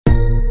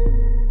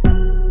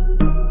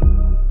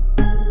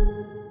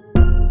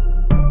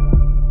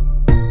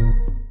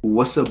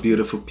What's up,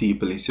 beautiful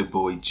people? It's your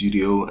boy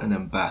Judeo, and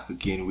I'm back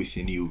again with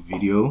a new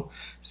video.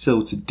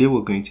 So today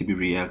we're going to be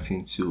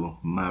reacting to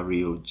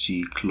Mario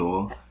G.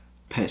 Klau,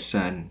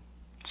 Pesan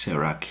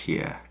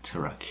Terakhir.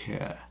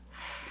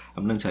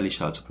 I'm not entirely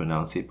sure how to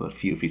pronounce it, but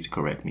feel free to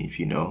correct me if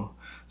you know.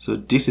 So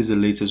this is the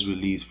latest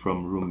release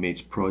from Roommates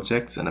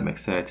Project, and I'm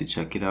excited to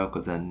check it out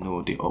because I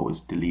know they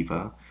always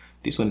deliver.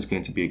 This one is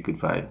going to be a good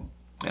vibe.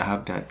 I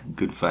have that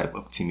good vibe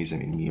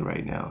optimism in me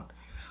right now.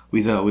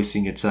 Without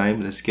wasting your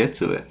time, let's get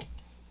to it.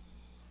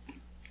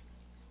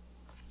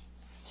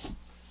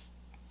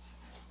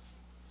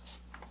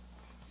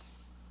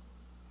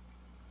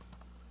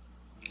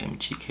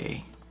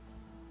 MGK.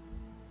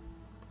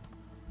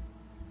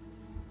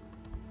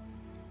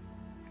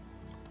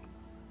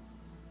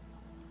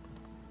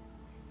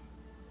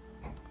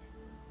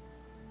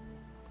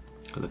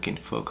 Look in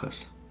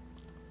focus.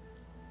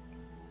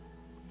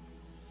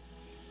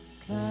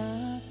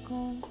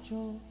 Aku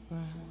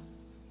coba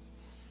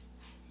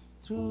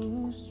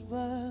terus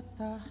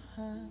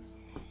bertahan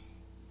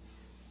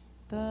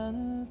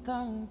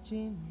tentang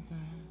cinta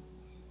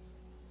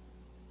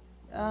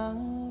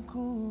yang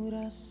ku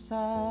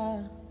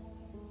rasa.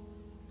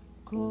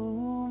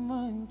 Ku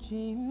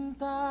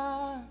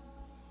mencinta,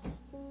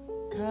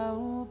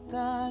 kau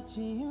tak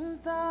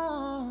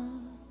cinta,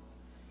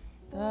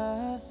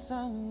 tak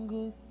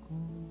sanggup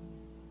ku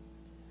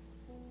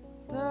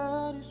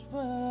terus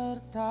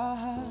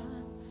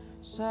bertahan.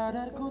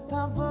 Sadar ku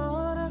tak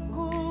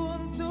berlaku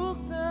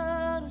untuk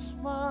terus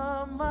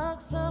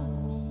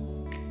memaksamu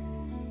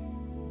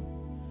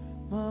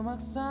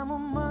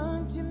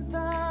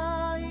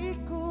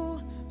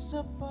mencintaiku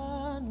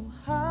sepenuh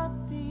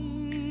hati.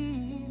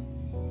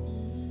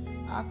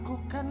 Aku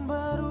kan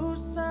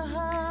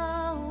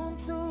berusaha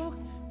untuk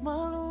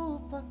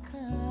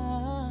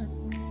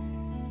melupakanmu,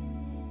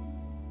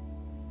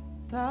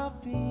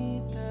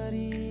 tapi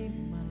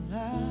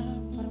terimalah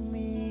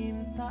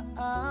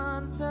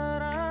permintaan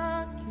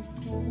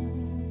terakhirku.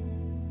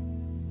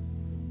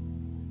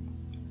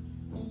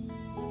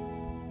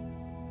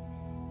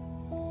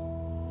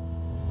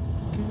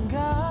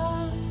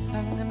 Genggam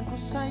tanganku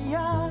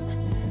sayang,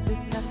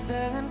 dekat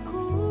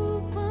denganku,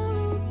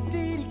 peluk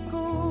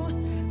diriku,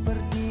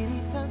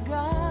 berdiri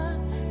tegak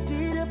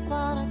di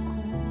depan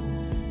aku,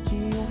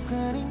 cium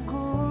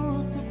keringku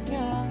untuk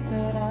yang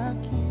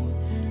terakhir.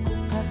 Ku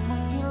kan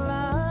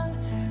menghilang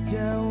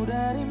jauh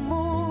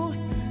darimu,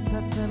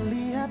 tak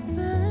terlihat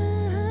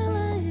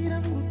sehelai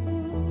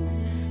rambutmu,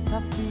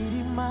 tapi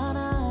di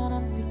mana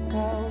nanti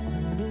kau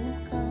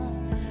terluka,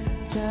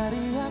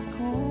 cari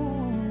aku.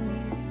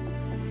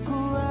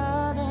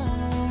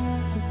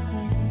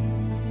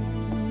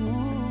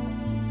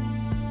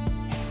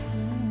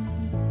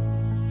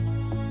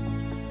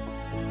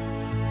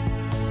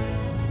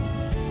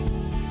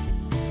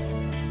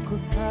 Ku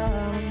tak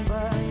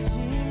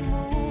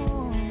membencimu,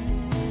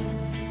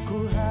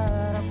 ku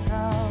harap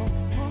kau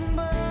pun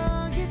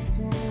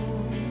begitu.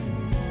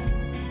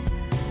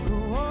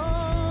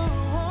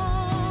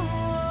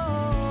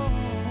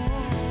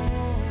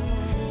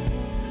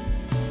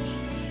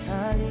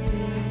 Tak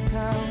ingin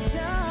kau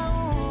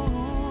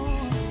jauh,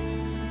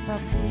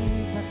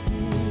 tapi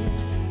takdir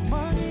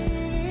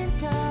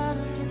menginginkan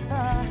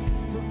kita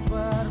untuk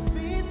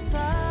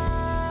berpisah.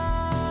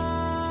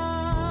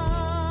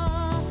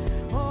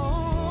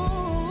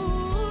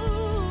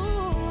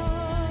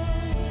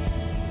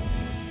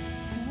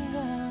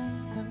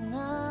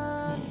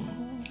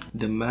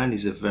 The man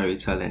is a very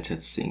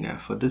talented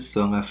singer. For this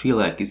song, I feel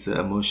like it's the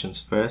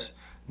emotions first,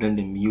 then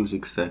the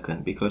music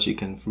second, because you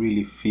can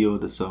really feel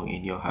the song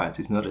in your heart.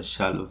 It's not a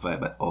shallow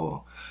vibe at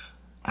all,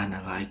 and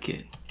I like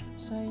it.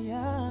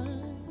 Sayang,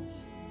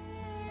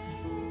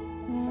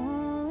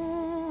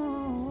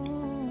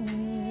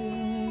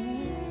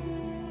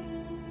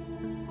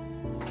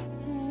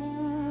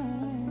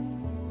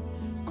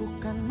 ku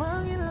kan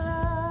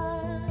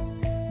menghilang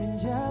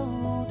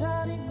menjauh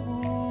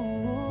darimu,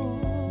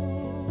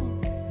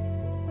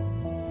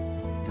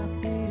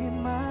 tapi di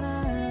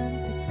mana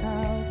nanti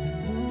kau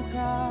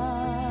terluka.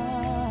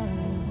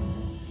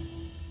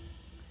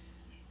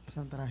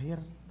 Pesan terakhir,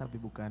 tapi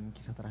bukan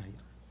kisah terakhir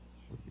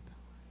buat kita.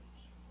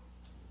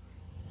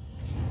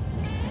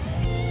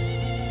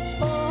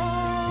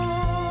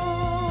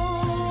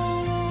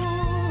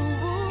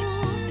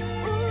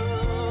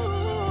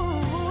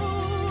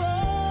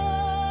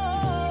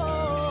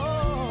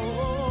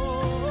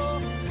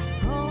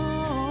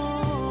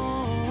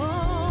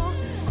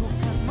 Ku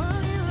kan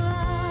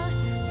menghilang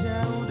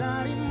jauh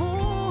darimu,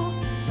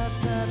 tak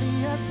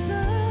terlihat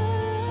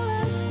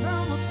selai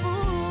rambut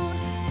pun,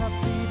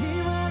 tapi di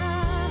mana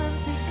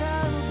nanti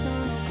kau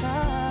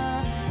terluka,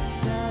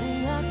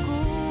 cari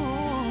aku.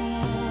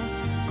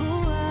 Ku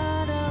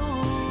ada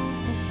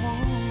untukmu,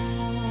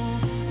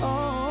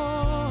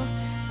 oh,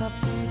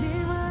 tapi di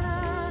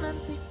mana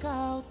nanti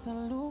kau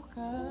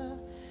terluka,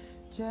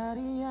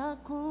 cari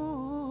aku.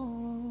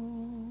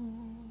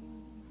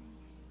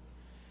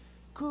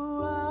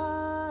 Ku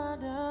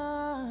ada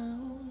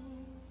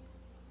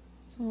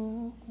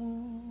untukmu.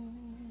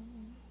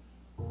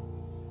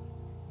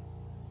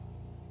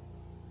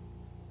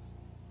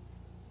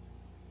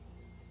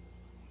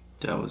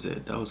 That was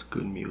it. That was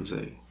good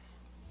music.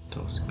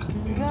 That was good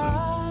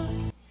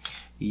music.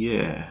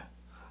 Yeah.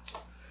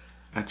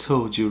 I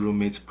told you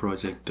Roommate's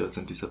project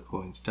doesn't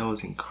disappoint. That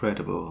was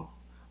incredible.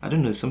 I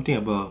don't know, something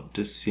about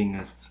the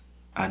singer's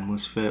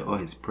atmosphere or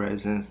his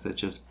presence that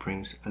just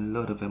brings a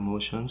lot of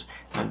emotions,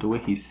 and the way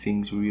he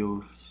sings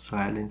real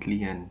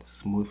silently and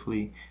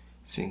smoothly.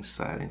 Sings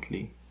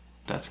silently.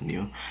 That's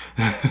new.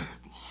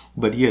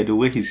 But yeah, the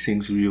way he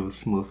sings real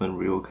smooth and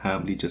real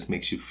calmly just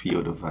makes you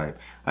feel the vibe.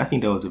 I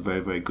think that was a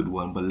very, very good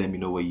one, but let me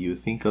know what you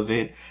think of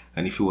it.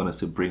 And if you want us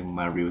to bring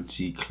Mario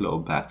G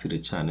Klau back to the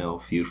channel,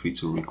 feel free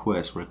to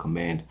request,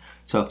 recommend,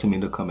 talk to me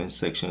in the comment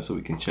section so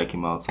we can check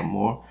him out some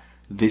more.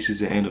 This is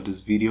the end of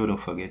this video. Don't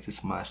forget to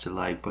smash the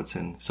like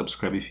button,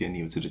 subscribe if you're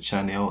new to the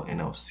channel,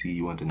 and I'll see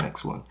you on the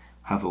next one.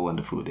 Have a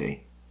wonderful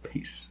day.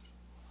 Peace.